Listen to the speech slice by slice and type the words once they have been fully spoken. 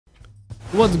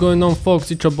What's going on, folks?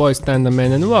 It's your boy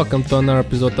StanTheMan and welcome to another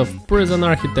episode of Prison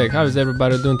Architect. How is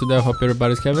everybody doing today? I hope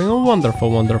everybody's having a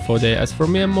wonderful day. As for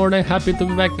me, I'm more than happy to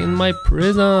be back in my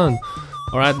prison.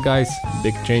 Alright guys,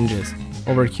 big changes.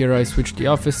 Over here I switched the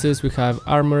offices, we have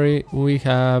armory, we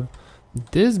have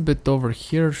this bit over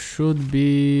here should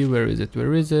be, where is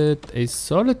it, a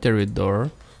solitary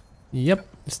door. Yep,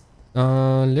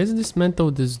 let's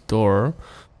dismantle this door.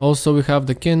 Also we have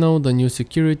the kennel, the new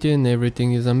security, and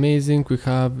everything is amazing. We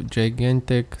have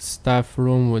gigantic staff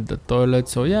room with the toilet,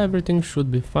 so yeah, everything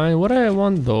should be fine. What I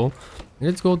want though,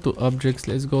 let's go to objects,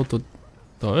 let's go to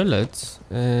toilets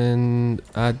and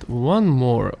add one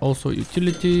more. Also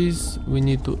utilities, we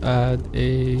need to add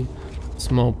a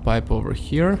small pipe over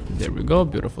here. There we go,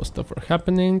 beautiful stuff are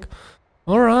happening.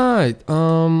 Alright,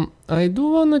 I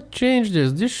do want to change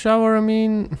this shower. I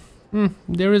mean,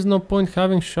 there is no point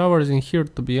having showers in here,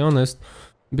 to be honest,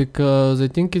 because I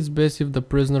think it's best if the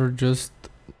prisoner just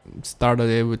start the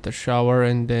day with a shower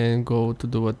and then go to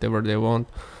do whatever they want.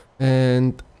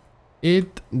 And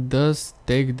it does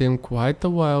take them quite a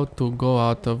while to go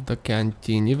out of the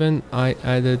canteen. Even I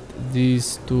added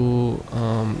these two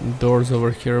doors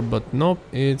over here, but nope,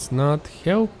 it's not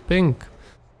helping.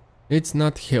 It's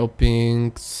not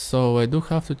helping, so I do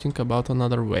have to think about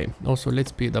another way. Also, let's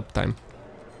speed up time.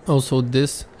 Also,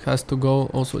 this has to go.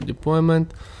 Also,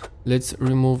 deployment. Let's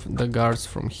remove the guards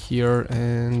from here,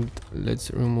 and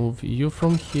let's remove you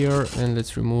from here, and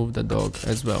let's remove the dog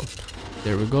as well.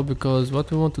 There we go, because what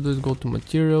we want to do is go to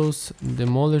materials,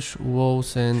 demolish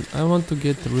walls, and I want to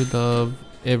get rid of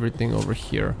everything over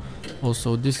here.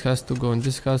 Also, this has to go and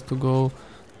this has to go.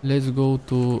 Let's go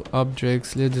to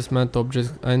objects, let's dismantle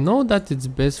objects. I know that it's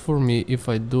best for me if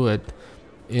I do it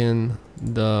in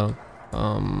the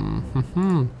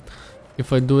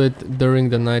if I do it during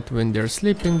the night when they're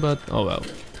sleeping, but oh well.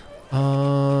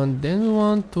 Then we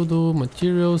want to do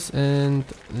materials, and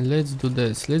let's do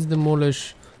this. Let's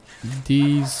demolish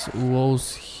these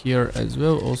walls here as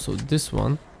well. Also this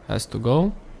one has to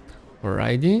go.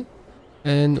 Alrighty,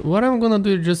 and what I'm gonna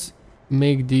do is just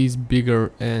make these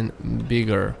bigger and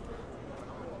bigger.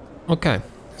 Okay,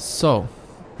 so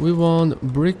we want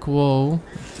brick wall,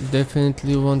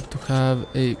 definitely want to have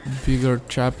a bigger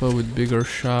chapel with bigger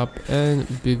shop and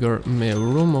bigger mail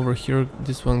room. Over here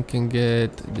this one can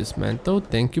get dismantled,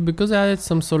 thank you, because I added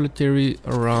some solitary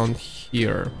around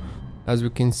here. As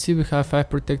we can see, we have 5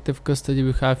 protective custody,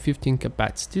 we have 15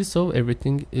 capacity, so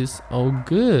everything is all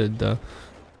good.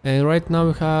 And right now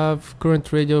we have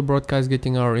current radio broadcast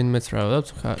getting our inmates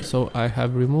riled up, so I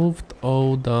have removed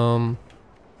all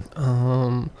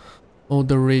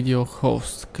the radio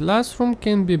hosts. Classroom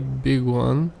can be a big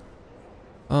one.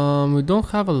 We don't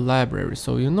have a library,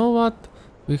 so you know what?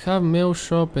 We have mail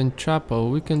shop and chapel.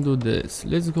 We can do this.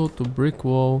 Let's go to brick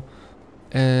wall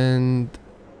and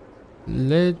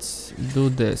let's do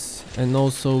this. And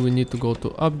also we need to go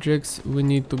to objects. We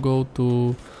need to go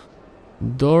to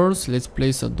doors. Let's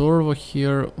place a door over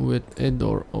here with a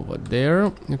door over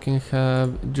there. You can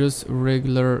have just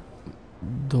regular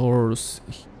doors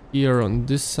here on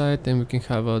this side, and we can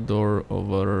have a door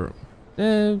over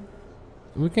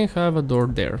we can have a door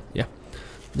there, yeah.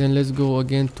 Then let's go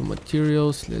again to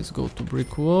materials, let's go to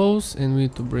brick walls, and we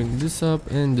need to bring this up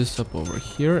and this up over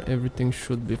here. Everything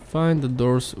should be fine. The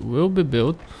doors will be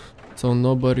built, so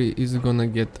nobody is gonna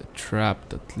get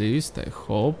trapped, at least I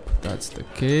hope that's the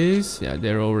case. Yeah,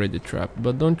 they're already trapped,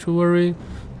 but don't you worry.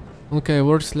 Okay,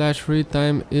 work/free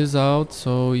time is out,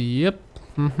 so yep.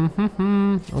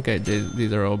 Okay,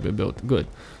 these are all be built, good.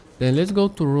 Then let's go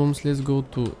to rooms, let's go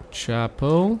to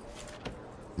chapel,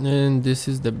 and this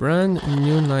is the brand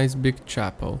new nice big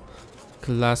chapel.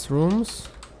 Classrooms,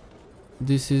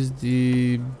 this is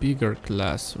the bigger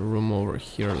classroom over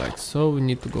here, like so. We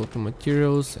need to go to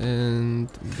materials and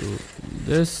do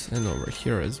this, and over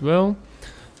here as well.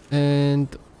 And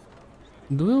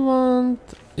do we want,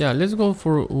 yeah, let's go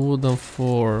for wooden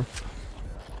for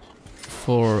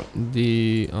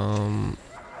the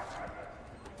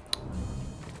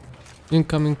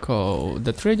incoming call.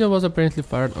 That radio was apparently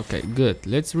fired. Okay, good.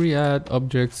 Let's re-add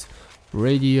objects.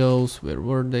 Radios, where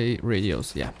were they?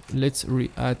 Radios, yeah, let's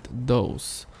re-add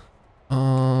those.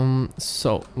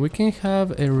 So we can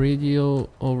have a radio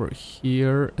over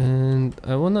here, and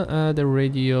I want to add a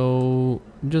radio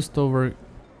just over.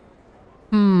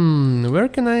 Where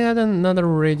can I add another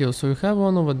radio? So we have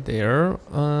one over there,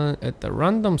 at a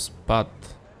random spot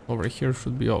over here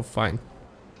should be all fine.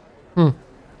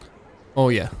 Oh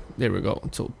yeah, there we go.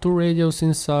 So 2 radios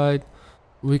inside.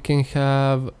 We can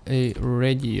have a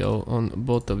radio on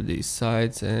both of these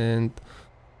sides, and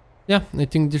Yeah, I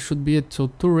think this should be it.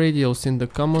 So 2 radios in the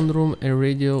common room, a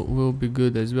radio will be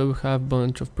good as well. We have a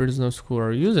bunch of prisoners who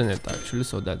are using it actually,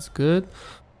 so that's good.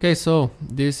 Okay, so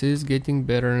this is getting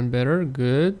better and better.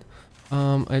 Good.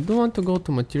 I do want to go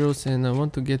to materials and I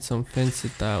want to get some fancy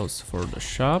tiles for the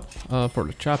shop, for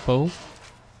the chapel.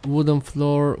 Wooden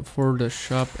floor for the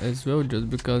shop as well, just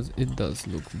because it does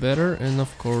look better. And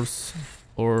of course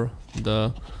for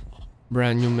the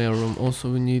brand new mailroom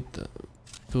also we need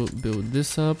to build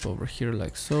this up over here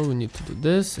like so. We need to do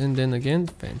this, and then again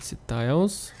fancy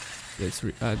tiles, let's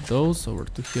re-add those over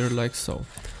to here like so.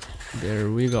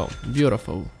 There we go,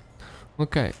 beautiful.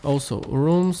 Okay, also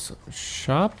rooms,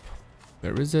 shop,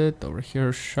 where is it? Over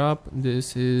here, shop.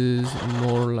 This is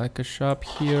more like a shop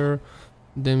here.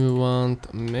 Then we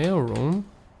want mail room.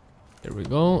 There we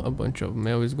go, a bunch of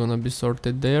mail is gonna be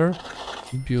sorted there.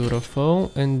 Beautiful.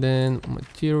 And then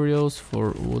materials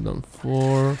for wooden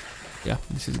floor. Yeah,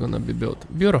 this is gonna be built.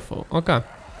 Beautiful. Okay.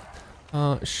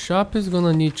 Shop is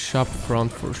gonna need shop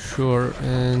front for sure,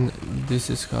 and this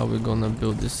is how we're gonna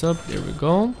build this up. There we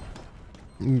go.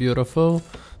 Beautiful.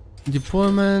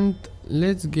 Deployment,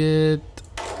 let's get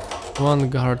 1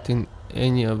 guard in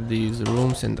any of these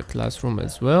rooms and the classroom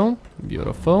as well.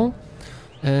 Beautiful.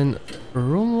 And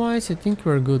room wise I think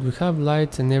we're good, we have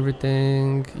lights and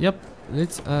everything. Yep,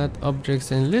 let's add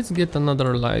objects and let's get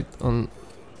another light on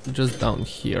just down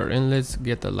here, and let's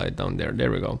get a light down there.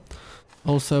 There we go.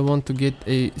 Also I want to get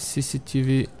a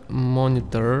CCTV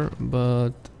monitor,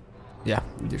 but yeah,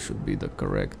 this should be the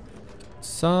correct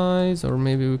size, or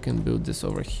maybe we can build this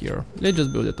over here. Let's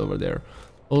just build it over there.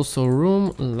 Also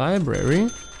room,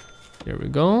 library, there we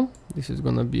go. This is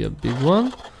gonna be a big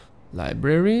one.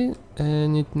 Library,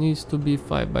 and it needs to be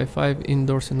 5 by 5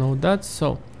 indoors and all that.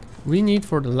 So we need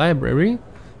for the library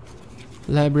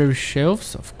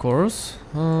shelves, of course.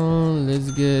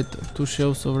 Let's get 2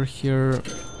 shelves over here.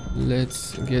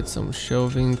 Let's get some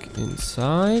shelving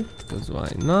inside, because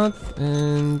why not?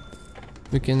 And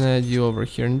we can add you over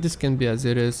here, and this can be as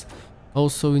it is.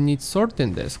 Also we need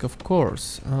sorting desk, of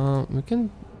course. We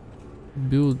can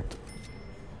build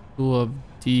 2 of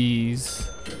these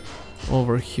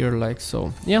over here like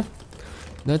so. Yeah,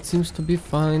 that seems to be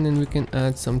fine, and we can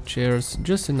add some chairs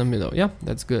just in the middle. Yeah,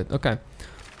 that's good. Okay,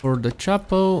 for the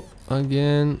chapel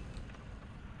again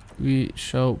we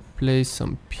shall place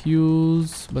some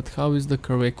pews, but how is the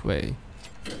correct way?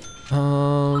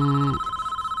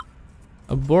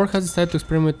 A board has decided to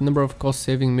experiment with a number of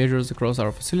cost-saving measures across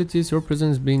our facilities. Your prison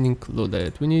is being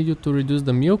included. We need you to reduce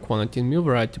the meal quantity and meal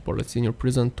variety policy in your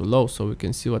prison to low, so we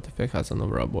can see what effect has on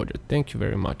overall budget. Thank you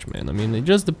very much, man. I mean,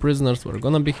 just the prisoners were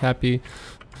gonna be happy,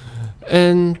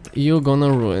 and you're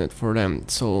gonna ruin it for them.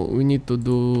 So we need to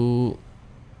do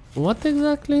what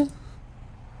exactly?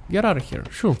 Get out of here.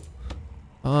 Sure.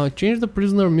 Change the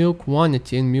prisoner meal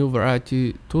quantity and meal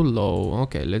variety to low.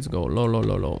 Okay, let's go. Low, low,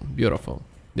 low, low. Beautiful.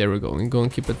 There we go. We're going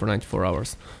to keep it for 94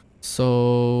 hours.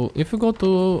 So if we go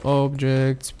to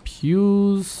objects,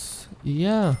 pews,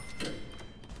 yeah,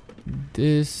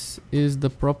 this is the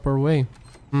proper way.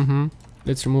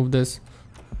 Let's remove this.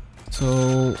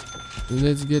 So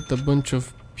let's get a bunch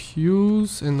of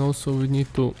pews, and also we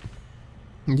need to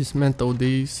dismantle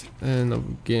these, and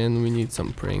again we need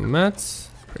some praying mats.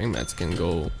 Praying mats can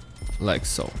go like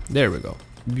so. There we go.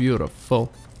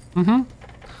 Beautiful.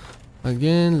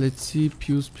 Again, let's see,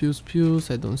 pews, pews,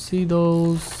 pews. I don't see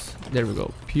those. There we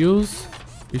go, pews.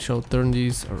 We shall turn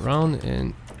these around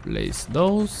and place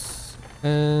those.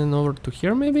 And over to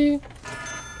here maybe?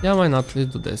 Yeah, why not?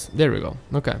 Let's do this. There we go.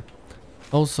 Okay.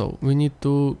 Also, we need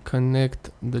to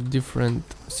connect the different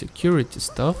security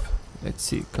stuff. Let's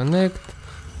see, connect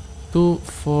 2,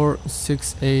 4,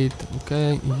 6, 8.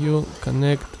 Okay, you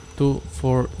connect 2,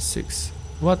 4, 6.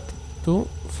 What? 2,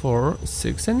 4,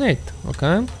 6, and 8.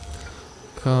 Okay.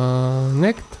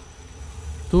 Connect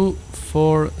 2,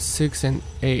 4, 6, and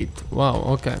 8. Wow,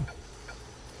 okay.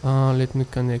 Let me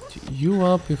connect you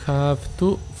up. You have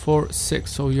 2, 4,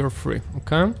 6, so you're free.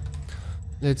 Okay.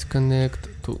 Let's connect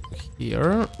to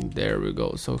here. There we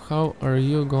go. So how are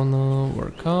you gonna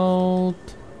work out?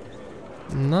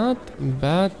 Not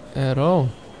bad at all.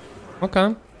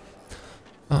 Okay.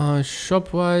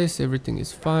 Shop wise, everything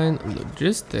is fine.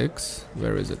 Logistics,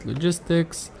 where is it?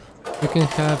 Logistics. We can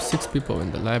have 6 people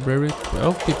in the library,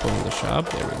 12 people in the shop,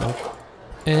 there we go,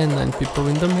 and 9 people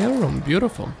in the mailroom.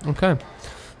 Beautiful. Okay,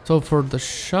 so for the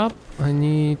shop I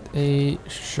need a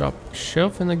shop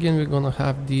shelf, and again we're gonna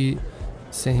have the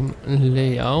same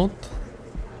layout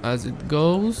as it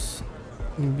goes.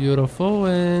 Beautiful.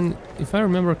 And if I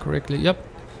remember correctly, yep,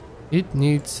 it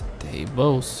needs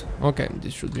tables. Okay,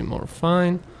 this should be more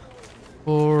fine.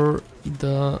 For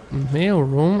the mail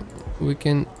room, we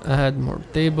can add more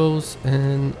tables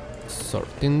and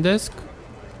sorting desk.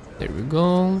 There we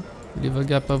go. Leave a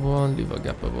gap of one, leave a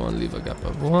gap of one, leave a gap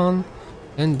of one,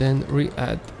 and then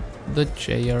re-add the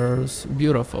chairs.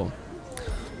 Beautiful.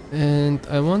 And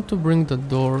I want to bring the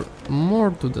door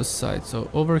more to the side, so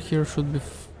over here should be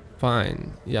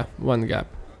fine. Yeah, one gap.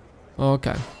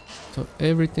 Okay, so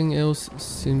everything else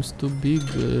seems to be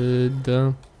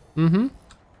good.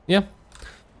 Yeah,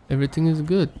 everything is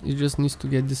good. It just needs to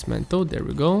get dismantled. There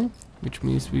we go, which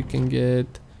means we can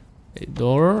get a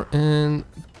door and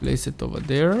place it over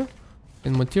there.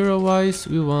 And material wise,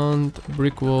 we want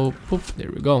brick wall. Poop,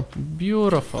 there we go.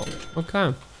 Beautiful.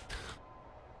 Okay.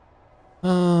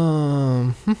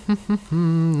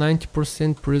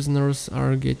 90% prisoners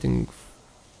are getting,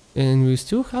 and we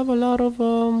still have a lot of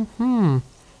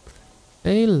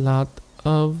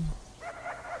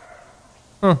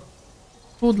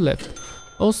food left.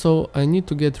 Also, I need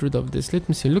to get rid of this. Let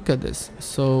me see, look at this.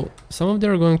 So some of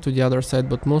them are going to the other side,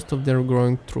 but most of them are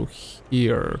going through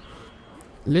here.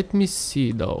 Let me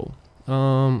see though.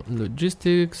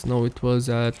 Logistics, no, it was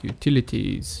at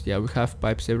utilities. Yeah, we have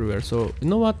pipes everywhere. So you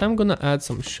know what, I'm gonna add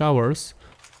some showers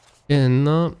in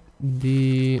I'm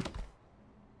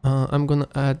gonna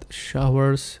add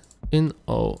showers in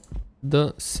all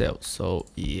the cells. So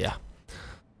yeah.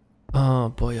 Oh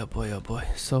boy, oh boy, oh boy.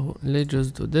 So let's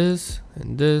just do this,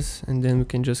 and then we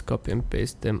can just copy and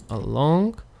paste them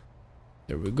along.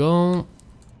 There we go.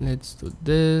 Let's do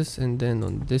this, and then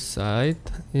on this side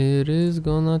it is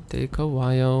gonna take a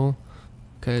while.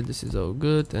 Okay, this is all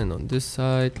good. And on this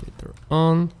side later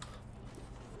on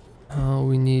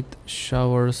we need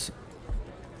showers.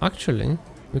 Actually,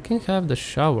 we can have the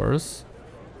showers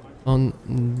on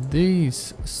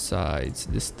these sides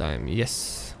this time.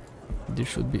 Yes, this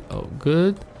should be all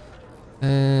good.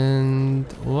 And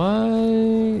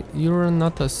why you're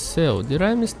not a cell? Did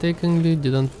I mistakenly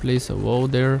didn't place a wall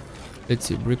there? Let's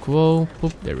see, brick wall.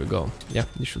 Poop, there we go. Yeah,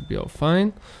 this should be all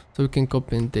fine. So we can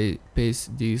copy and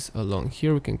paste these along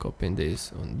here. We can copy and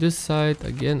paste on this side.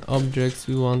 Again, objects,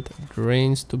 we want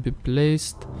drains to be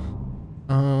placed.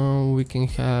 We can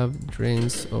have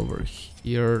drains over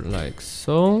here like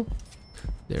so.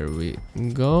 There we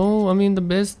go. I mean, the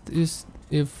best is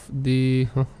if the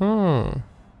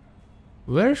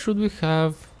where should we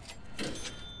have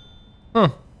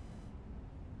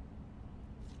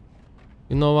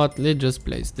you know what, let's just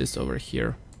place this over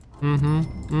here.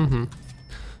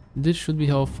 This should be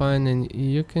all fine, and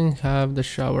you can have the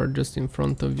shower just in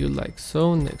front of you like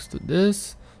so, next to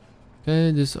this.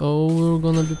 Okay, this all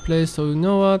gonna be placed. So you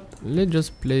know what, let's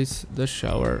just place the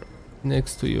shower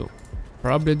next to you.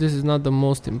 Probably this is not the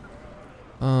most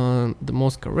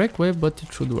correct way, but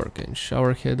it should work. And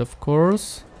shower head, of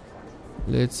course,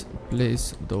 let's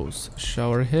place those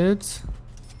shower heads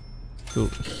to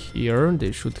here.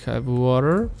 They should have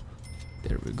water.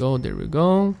 There we go, there we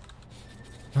go.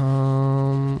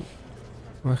 I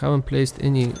haven't placed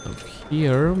any of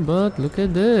here, but look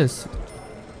at this,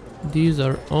 these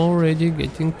are already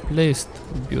getting placed.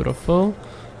 Beautiful.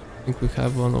 I think we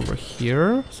have one over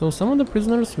here, so some of the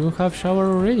prisoners will have shower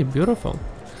already. Beautiful.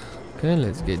 Okay,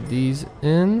 let's get these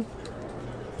in,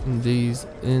 and these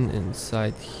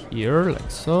inside here like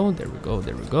so. There we go,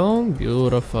 there we go.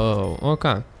 Beautiful.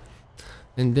 Okay,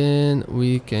 and then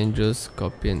we can just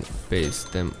copy and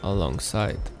paste them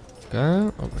alongside.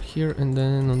 Okay, over here, and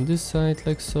then on this side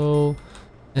like so,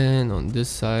 and on this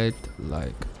side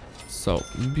like so.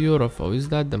 Beautiful. Is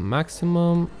that the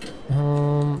maximum?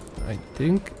 I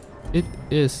think it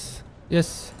is.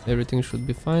 Yes, everything should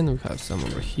be fine. We have some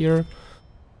over here.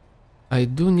 I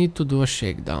do need to do a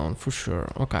shakedown for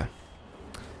sure. Okay,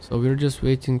 so we're just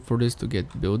waiting for this to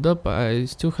get built up. I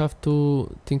still have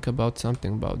to think about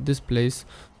something about this place.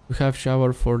 We have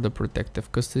shower for the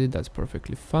protective custody, that's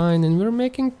perfectly fine, and we're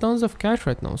making tons of cash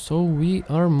right now, so we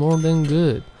are more than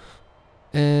good.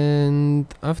 And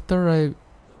after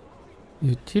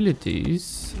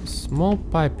utilities, small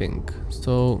piping,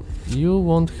 so you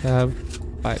won't have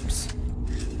pipes,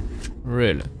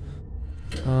 really.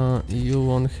 You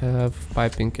won't have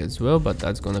piping as well, but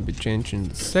that's gonna be changed in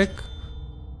a sec.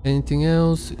 Anything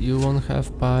else? You won't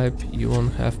have pipe, you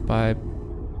won't have pipe.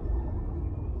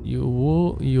 You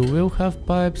will have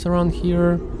pipes around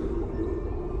here.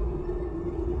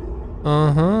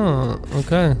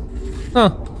 Okay.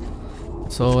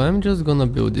 So I'm just gonna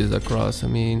build this across. I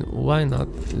mean, why not?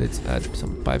 Let's add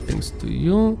some pipings to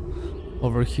you.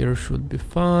 Over here should be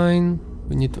fine.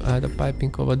 We need to add a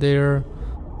piping over there.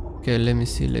 Okay, let me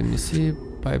see.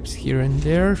 Pipes here and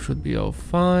there should be all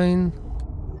fine.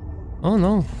 Oh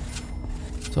no.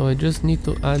 So I just need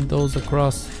to add those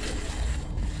across.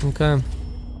 Okay.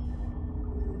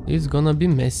 It's gonna be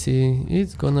messy.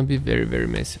 It's gonna be very, very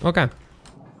messy. Okay.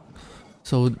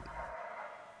 So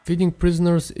feeding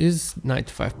prisoners is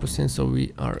 95%, so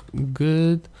we are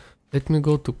good. Let me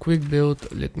go to quick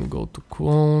build. Let me go to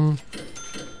clone.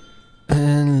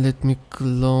 And let me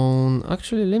clone.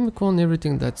 Actually, let me clone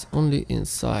everything that's only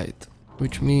inside.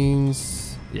 Which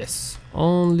means, yes,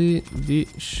 only the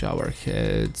shower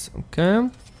heads. Okay.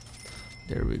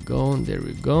 There we go. There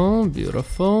we go.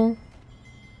 Beautiful.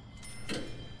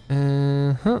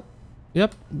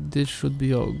 Yep, this should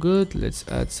be all good. Let's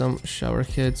add some shower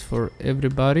heads for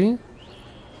everybody.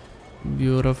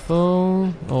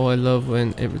 Beautiful. Oh, I love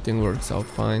when everything works out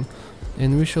fine.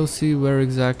 And we shall see where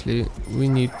exactly we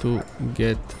need to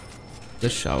get the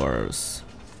showers.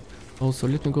 Also,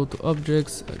 let me go to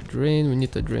objects, a drain. We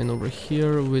need a drain over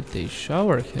here with a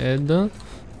shower head.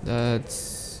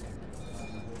 That's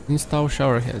install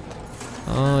shower head.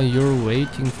 Ah, you're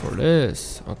waiting for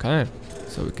this. Okay.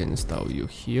 So we can install you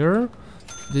here.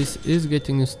 This is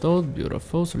getting installed.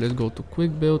 Beautiful. So let's go to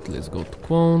quick build. Let's go to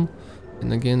clone.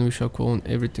 And again, we shall clone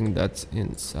everything that's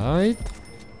inside.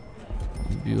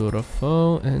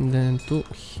 Beautiful. And then to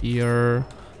here.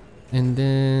 And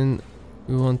then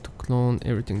we want to clone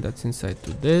everything that's inside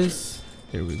to this.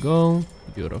 Here we go.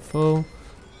 Beautiful.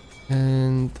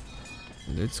 And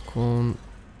let's clone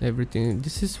everything.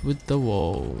 This is with the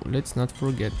wall. Let's not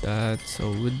forget that. So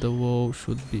with the wall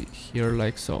should be here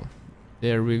like so.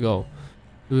 There we go.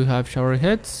 Do we have shower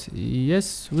heads?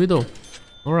 Yes, we do.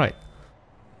 All right.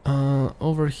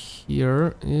 Over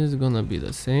here is gonna be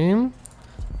the same.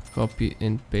 Copy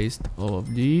and paste all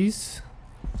of these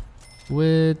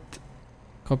with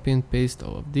copy and paste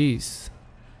all of these.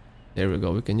 There we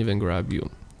go. We can even grab you.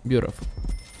 Beautiful.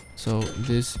 So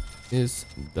this is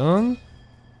done.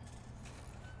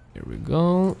 Here we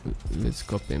go. Let's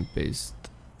copy and paste.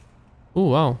 Oh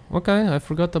wow, okay, I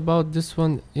forgot about this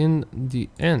one in the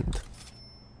end.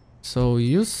 So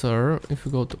user, if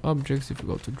you go to objects, if you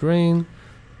go to drain,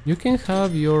 you can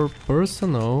have your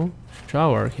personal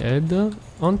shower head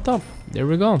on top. There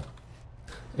we go.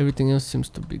 Everything else seems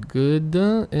to be good.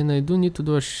 And I do need to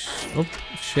do a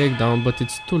shakedown, but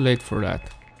it's too late for that.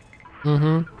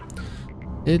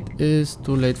 It is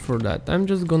too late for that. I'm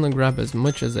just gonna grab as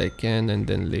much as I can and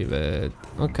then leave it.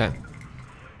 Okay.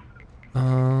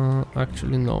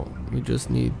 Actually no, we just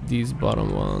need these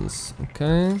bottom ones.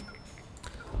 Okay.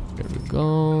 There we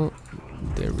go.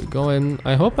 There we go. And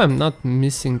I hope I'm not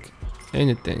missing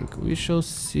anything. We shall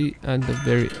see at the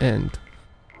very end.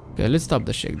 Okay, let's stop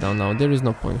the shakedown now. There is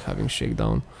no point having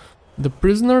shakedown. The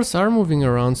prisoners are moving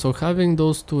around, so having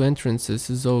those two entrances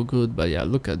is all good. But yeah,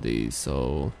 look at these.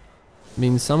 So I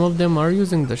mean, some of them are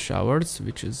using the showers,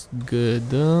 which is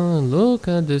good. Look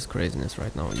at this craziness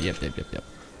right now. Yep.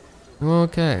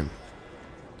 Okay.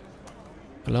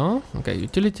 Hello? Okay,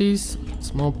 utilities,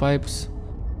 small pipes.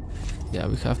 Yeah,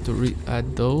 we have to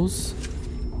re-add those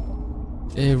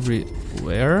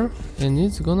everywhere. And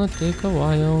it's gonna take a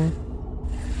while.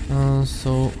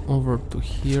 So over to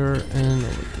here and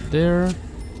over to there.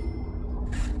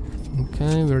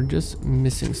 Okay, we're just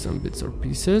missing some bits or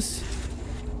pieces.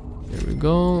 There we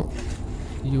go.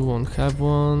 You won't have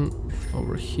one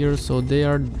over here, so they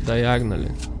are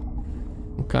diagonally.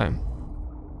 Okay.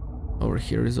 Over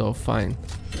here is all fine.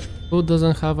 Who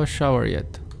doesn't have a shower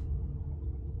yet?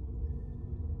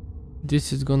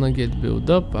 This is gonna get built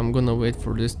up. I'm gonna wait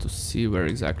for this to see where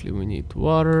exactly we need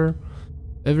water.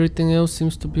 Everything else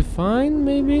seems to be fine,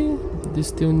 maybe. This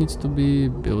still needs to be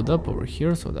built up over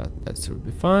here, so that should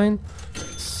be fine.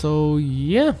 So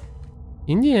yeah.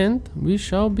 In the end, we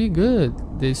shall be good.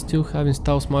 They still have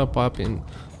installed small pipe and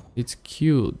it's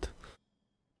cute.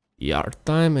 Yard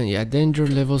time and yeah, danger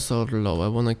levels are low. I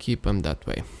wanna keep them that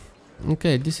way.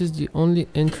 Okay, this is the only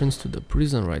entrance to the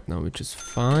prison right now, which is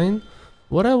fine.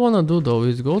 What I wanna do though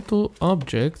is go to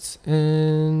objects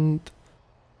and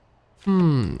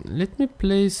let me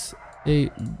place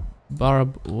a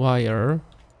barbed wire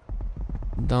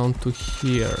down to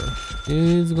here.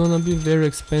 It's gonna be very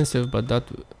expensive, but that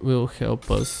will help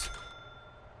us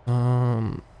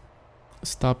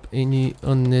stop any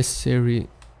unnecessary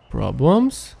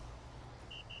problems.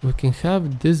 We can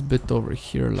have this bit over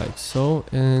here like so,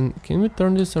 and can we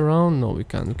turn this around? No, we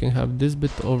can't. We can have this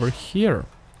bit over here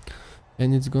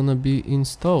and it's gonna be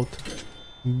installed.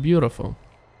 Beautiful.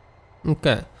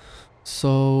 Okay,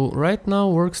 so right now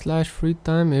work/free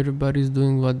time, everybody's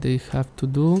doing what they have to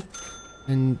do.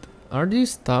 And are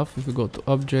these stuff, if we go to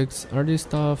objects, are these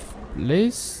stuff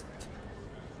placed?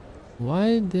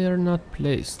 Why they are not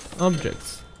placed?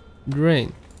 Objects,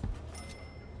 drain.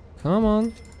 Come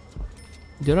on.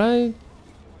 Did I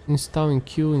Installing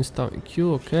queue,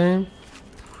 okay.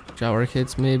 Shower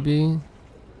heads maybe.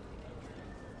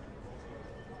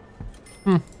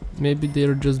 Maybe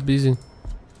they're just busy.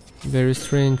 Very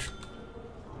strange.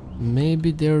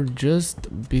 Maybe they're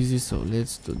just busy, so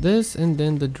let's do this and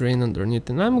then the drain underneath.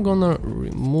 And I'm gonna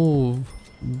remove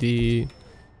the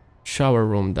shower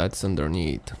room that's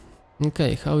underneath.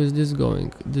 Okay, how is this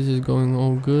going? This is going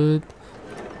all good.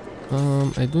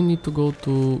 I do need to go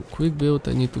to quick build.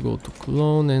 I need to go to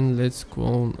clone, and let's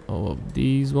clone all of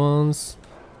these ones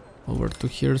over to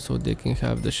here so they can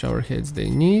have the shower heads they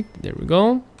need. There we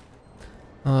go.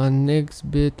 Next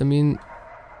bit, I mean,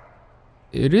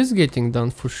 it is getting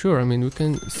done for sure. I mean, we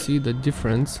can see the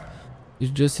difference.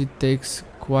 It's just it takes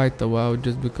quite a while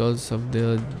just because of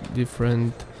the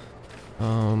different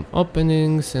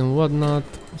openings and whatnot.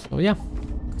 So yeah,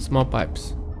 small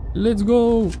pipes. Let's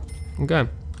go. Okay.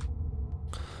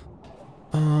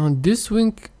 This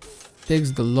wing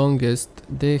takes the longest.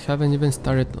 They haven't even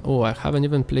started. Oh, I haven't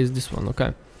even placed this one.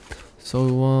 Okay. So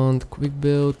we want quick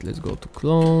build. Let's go to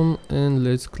clone and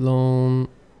let's clone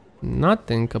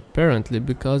nothing apparently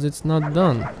because it's not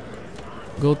done.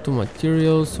 Go to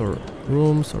materials or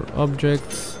rooms or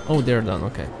objects. Oh, they're done.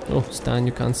 Okay. Oh, Stan,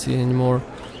 you can't see anymore.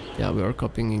 Yeah, we are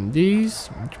copying in these,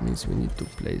 which means we need to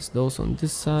place those on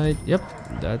this side.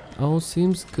 Yep, that all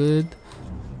seems good.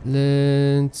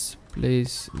 Let's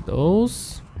place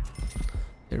those.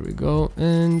 There we go,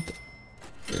 and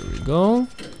there we go.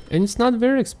 And it's not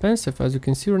very expensive, as you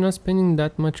can see. We're not spending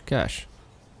that much cash.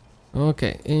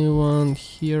 Okay, anyone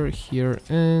here, here,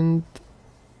 and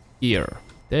here.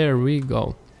 There we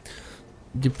go.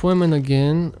 Deployment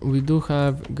again. We do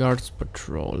have guards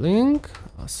patrolling.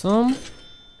 Awesome.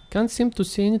 Can't seem to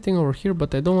see anything over here,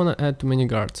 but I don't want to add too many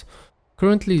guards.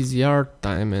 Currently is yard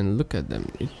time, and look at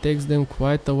them. It takes them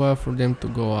quite a while for them to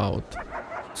go out.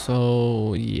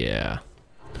 So yeah.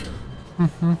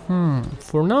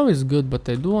 For now it's good, but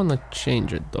I do want to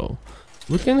change it though.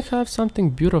 We can have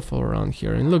something beautiful around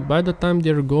here. And look, by the time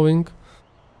they're going...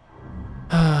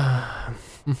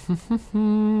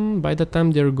 by the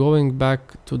time they're going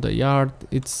back to the yard,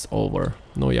 it's over.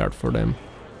 No yard for them.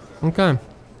 Okay.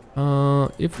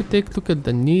 If we take a look at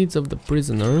the needs of the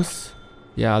prisoners,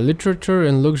 yeah, literature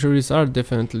and luxuries are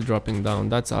definitely dropping down.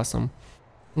 That's awesome.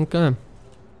 Okay.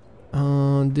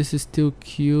 This is still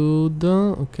queued.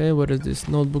 Okay, what is this?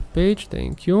 Notebook page.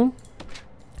 Thank you.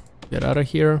 Get out of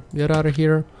here. Get out of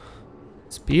here.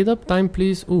 Speed up time,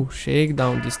 please. Ooh,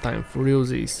 shakedown this time for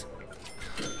realsies.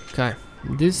 Okay.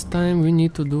 This time we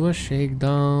need to do a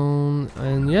shakedown.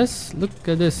 And yes, look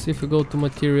at this. If we go to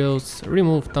materials,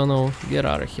 remove tunnel, get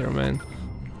out of here, man.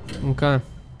 Okay.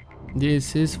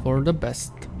 This is for the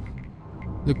best.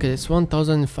 Look at this,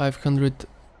 1500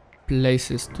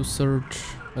 places to search.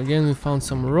 Again, we found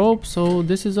some rope, so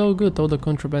this is all good. All the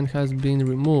contraband has been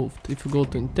removed. If you go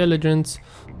to intelligence,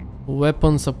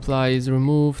 weapon supply is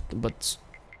removed, but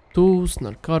tools,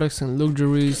 narcotics and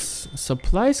luxuries.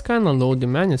 Supply is kinda low,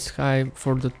 demand is high.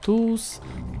 For the tools,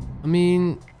 I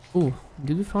mean... Oh,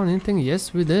 did we find anything?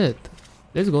 Yes, we did.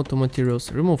 Let's go to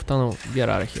materials, remove tunnel, get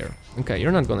out of here. Okay,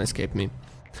 you're not gonna escape me.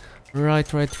 Right.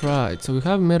 So we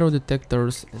have metal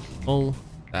detectors and all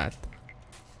that.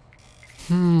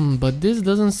 But this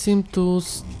doesn't seem to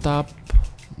stop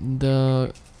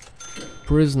the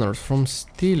prisoners from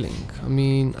stealing. I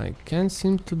mean, I can't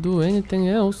seem to do anything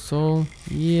else, so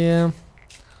yeah.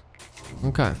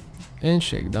 Okay, and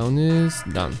shakedown is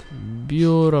done.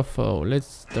 Beautiful.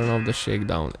 Let's turn off the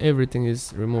shakedown. Everything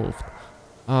is removed.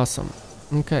 Awesome.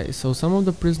 Okay, so some of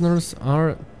the prisoners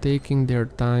are taking their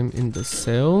time in the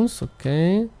cells.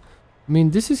 Okay, I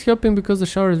mean, this is helping because the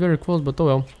shower is very close, but oh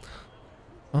well.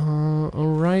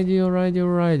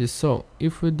 Alrighty. So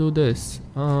if we do this,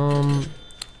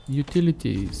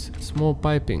 utilities, small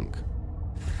piping,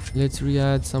 let's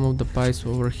re-add some of the pipes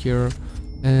over here.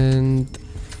 And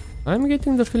I'm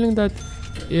getting the feeling that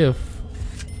if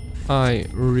I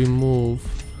remove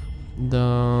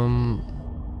the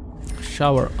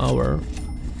shower hour,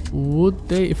 would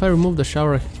they, if I remove the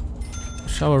shower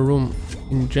room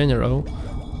in general,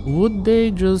 would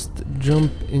they just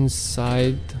jump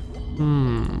inside?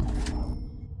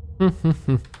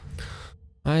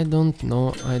 I don't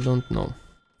know.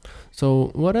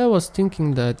 So what I was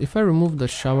thinking, that if I remove the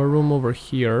shower room over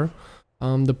here,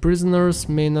 the prisoners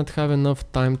may not have enough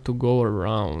time to go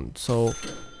around. So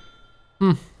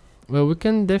well, we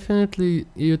can definitely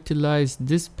utilize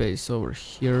this space over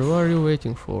here. What are you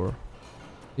waiting for?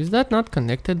 Is that not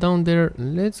connected down there?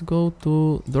 Let's go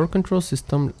to door control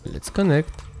system. Let's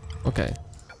connect. Okay,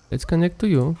 let's connect to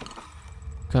you.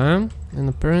 Okay, and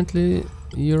apparently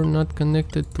you're not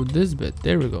connected to this bit.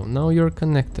 There we go. Now you're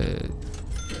connected.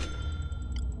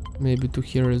 maybe to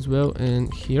here as well,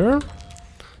 and here.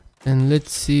 And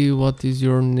let's see what is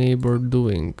your neighbor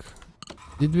doing.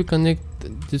 Did we connect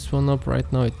this one up right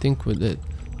now? I think we did.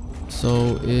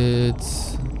 So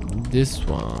it's this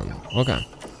one. Okay.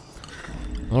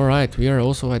 All right, we are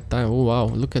also at time. Oh wow,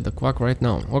 look at the clock right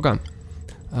now. Okay.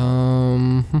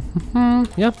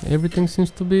 Yeah, everything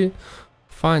seems to be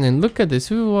fine. And look at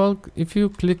this. If you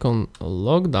click on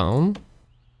lockdown,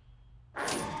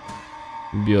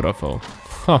 beautiful.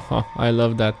 Haha, I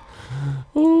love that.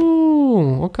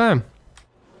 Ooh, okay.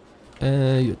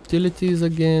 Utilities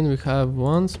again. We have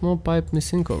one small pipe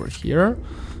missing over here,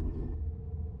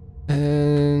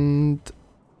 and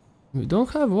we don't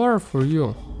have water for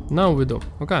you. Now we do.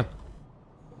 Okay.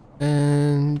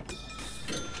 And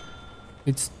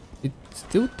it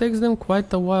still takes them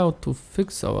quite a while to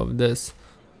fix all of this.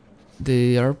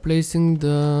 They are placing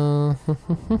the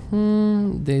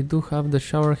they do have the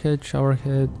shower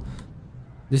head.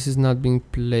 This is not being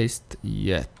placed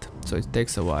yet, so it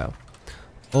takes a while.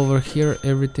 Over here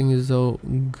everything is all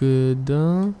good.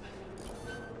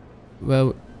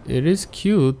 Well, it is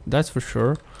cute, that's for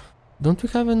sure. Don't we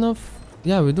have enough?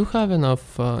 Yeah, we do have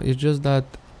enough. It's just that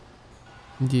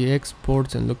the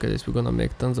exports, and look at this, we're gonna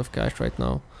make tons of cash right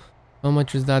now. How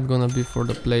much is that gonna be for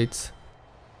the plates?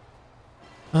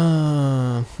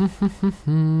 How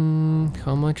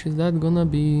much is that gonna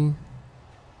be?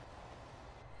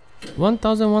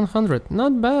 1100.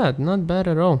 Not bad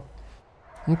at all.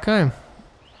 Okay,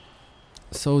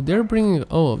 so they're bringing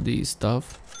all of these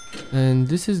stuff, and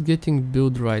this is getting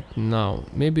built right now.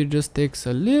 Maybe it just takes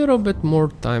a little bit more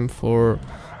time for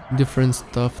different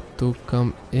stuff to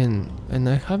come in, and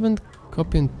I haven't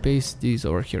copy and paste these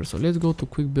over here. So let's go to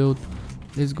quick build,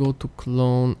 let's go to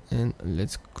clone, and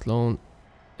let's clone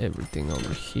everything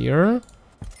over here.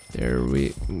 There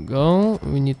we go.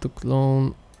 We need to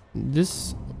clone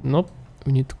this. Nope,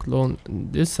 we need to clone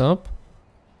this up.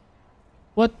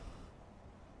 What?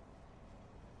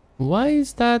 Why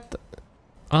is that?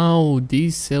 Oh,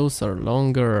 these cells are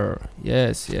longer.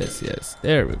 Yes,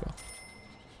 there we go.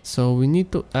 So we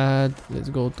need to add, let's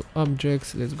go to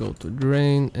objects, let's go to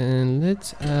drain, and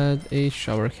let's add a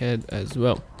shower head as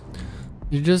well.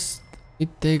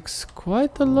 It takes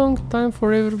quite a long time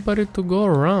for everybody to go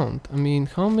around. I mean,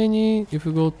 how many? If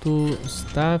you go to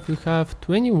staff, you have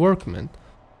 20 workmen.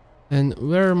 And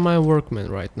where are my workmen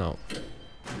right now?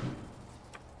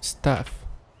 Staff,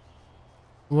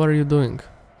 what are you doing?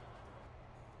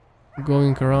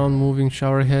 Going around moving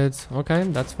shower heads. Okay,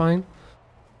 that's fine.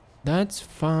 That's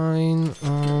fine.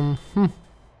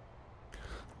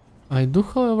 I do,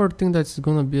 however, think that's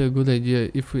gonna be a good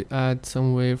idea if we add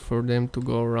some way for them to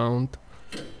go around.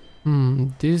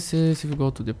 This is, if you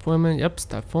go to deployment, yep,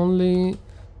 staff only.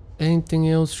 Anything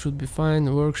else should be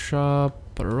fine. Workshop,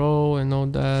 parole, and all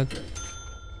that.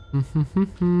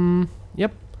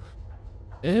 Yep.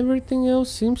 Everything else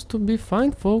seems to be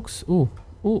fine, folks. Ooh.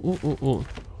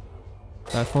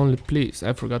 Staff only, please.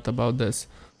 I forgot about this.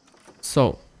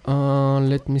 So,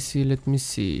 let me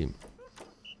see.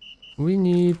 We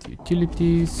need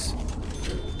utilities,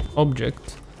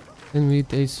 object, and we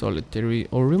need a solitary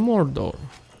or remote door.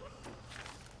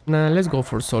 Nah, let's go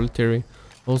for solitary.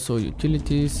 Also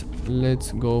utilities,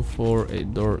 let's go for a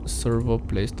door servo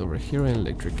placed over here and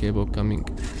electric cable coming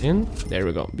in. There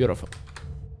we go, beautiful.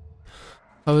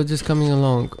 How is this coming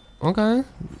along? Okay,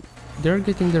 they're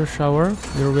getting their shower,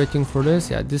 they're waiting for this.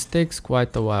 Yeah, this takes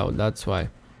quite a while, that's why.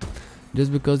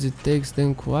 Just because it takes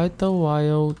them quite a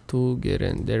while to get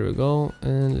in. There we go,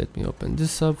 and let me open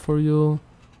this up for you.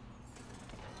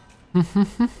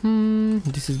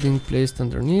 This is being placed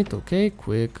underneath. Okay,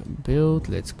 quick build.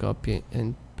 Let's copy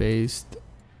and paste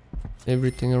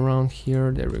everything around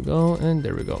here. There we go, and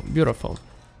there we go. Beautiful.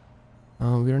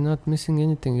 We're not missing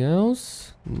anything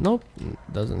else. Nope,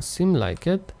 doesn't seem like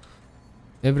it.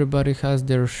 Everybody has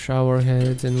their shower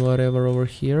heads and whatever over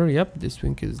here. Yep, this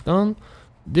wing is done.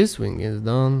 This wing is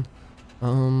done.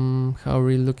 How are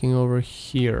we looking over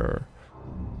here?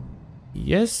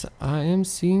 Yes, I am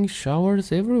seeing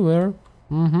showers everywhere.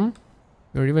 We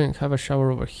even have a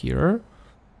shower over here.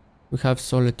 We have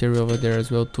solitary over there as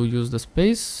well to use the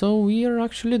space. So we are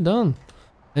actually done.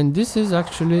 And this is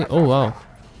actually, oh wow.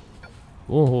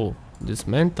 Oh,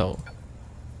 dismantle,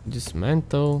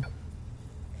 dismantle,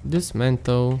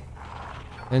 dismantle,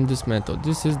 and dismantle.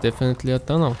 This is definitely a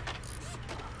tunnel.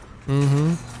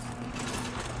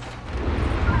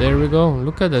 There we go.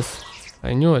 Look at this.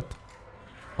 I knew it.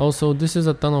 Also, this is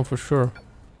a tunnel for sure.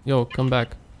 Yo, come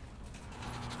back.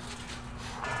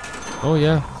 Oh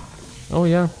yeah. Oh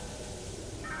yeah.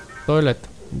 Toilet.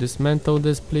 Dismantle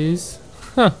this, please.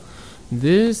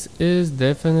 This is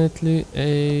definitely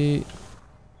a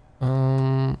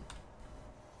And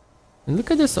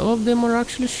look at this, all of them are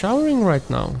actually showering right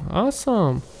now.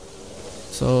 Awesome.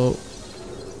 So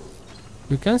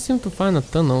we can't seem to find a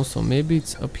tunnel, so maybe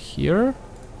it's up here.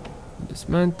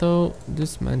 Dismantle,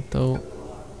 dismantle,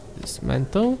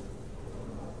 dismantle.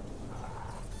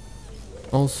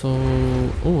 Also,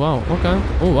 oh wow, okay,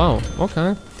 oh wow,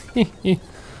 okay.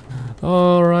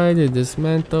 Alrighty,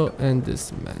 dismantle and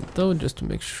dismantle just to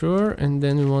make sure, and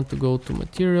then we want to go to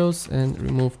materials and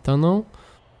remove tunnel.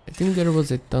 I think there was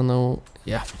a tunnel,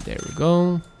 yeah, there we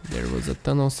go. There was a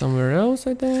tunnel somewhere else,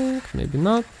 I think, maybe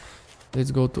not.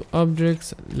 Let's go to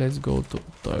objects, let's go to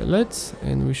toilets,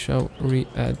 and we shall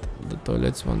re-add the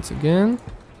toilets once again.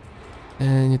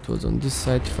 And it was on this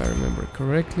side if I remember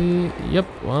correctly. Yep,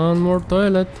 one more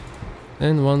toilet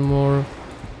and one more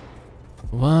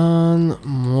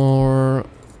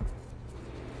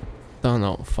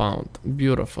tunnel found.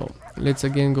 Beautiful. Let's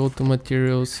again go to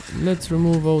materials. Let's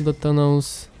remove all the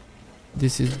tunnels.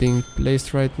 This is being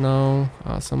placed right now.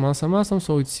 Awesome, awesome, awesome.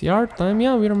 So it's yard time.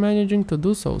 Yeah, we're managing to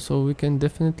do so. So we can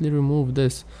definitely remove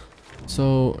this.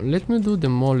 So let me do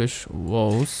demolish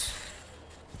walls.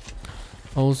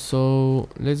 Also,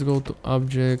 let's go to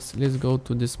objects. Let's go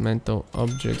to dismantle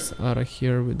objects out of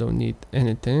here. We don't need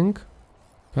anything.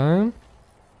 Okay.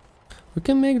 We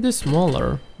can make this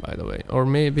smaller, by the way, or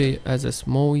maybe as a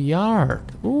small yard.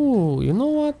 Ooh, you know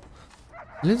what?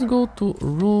 Let's go to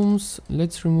rooms.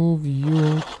 Let's remove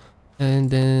you, and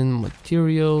then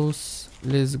materials.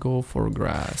 Let's go for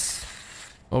grass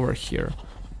over here,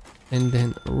 and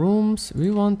then rooms.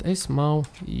 We want a small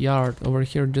yard over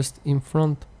here, just in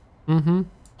front.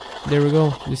 There we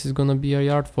go. This is gonna be a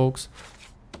yard, folks.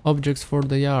 Objects for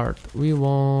the yard. We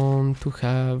want to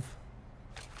have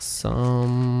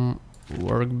some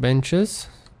workbenches,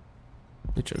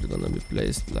 which are gonna be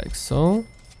placed like so,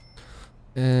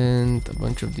 and a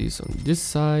bunch of these on this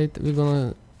side. We're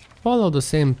gonna follow the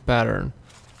same pattern,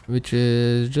 which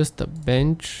is just a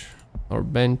bench or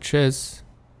benches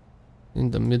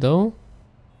in the middle.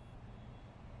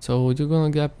 So you're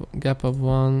gonna gap of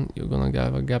one, you're gonna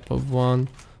have a gap of one,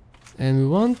 and we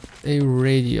want a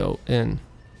radio in,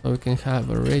 so we can have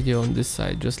a radio on this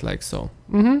side, just like so.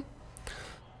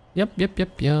 Yep.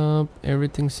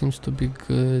 Everything seems to be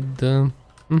good.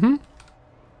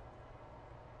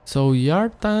 So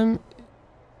yard time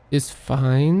is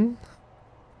fine.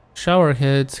 Shower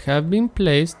heads have been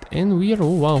placed, and we are, oh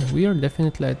wow, we are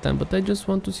definitely at time. But I just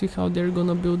want to see how they're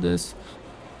gonna build this.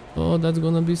 Oh, that's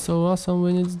gonna be so awesome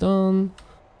when it's done.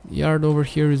 Yard over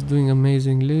here is doing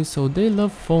amazingly. So they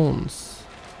love phones.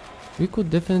 We could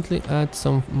definitely add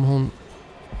some more.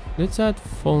 Let's add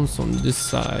phones on this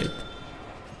side,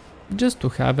 just to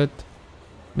have it.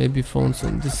 Maybe phones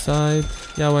on this side.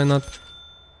 Yeah, why not?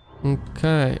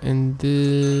 Okay, and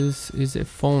this is a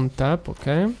phone tap.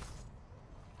 Okay.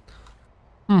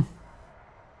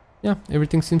 Yeah,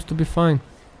 everything seems to be fine.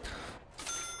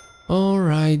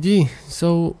 Alrighty,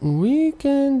 so we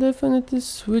can definitely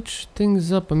switch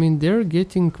things up. I mean, they're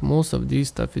getting most of these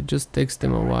stuff. It just takes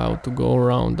them a while to go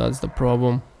around. That's the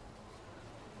problem.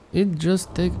 It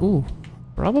just takes... Ooh,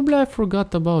 probably I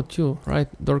forgot about you, right?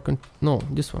 No,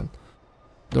 this one.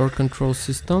 Door control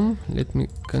system. Let me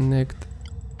connect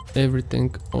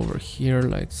everything over here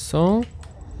like so.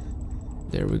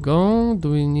 There we go.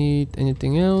 Do we need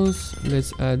anything else?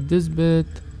 Let's add this bit.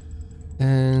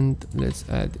 And let's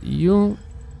add you,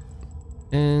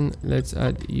 and let's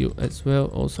add you as well.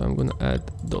 Also, I'm gonna add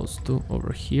those two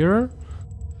over here.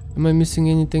 Am I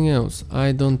missing anything else?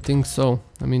 I don't think so.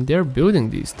 I mean, they're building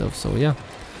these stuff, so yeah,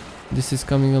 this is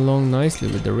coming along nicely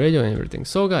with the radio and everything.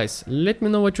 So guys, let me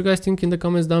know what you guys think in the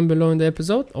comments down below in the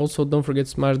episode. Also, don't forget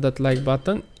to smash that like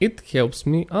button. It helps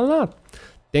me a lot.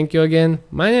 Thank you again.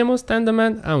 My name was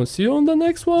StanTheMan. I will see you on the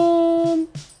next one.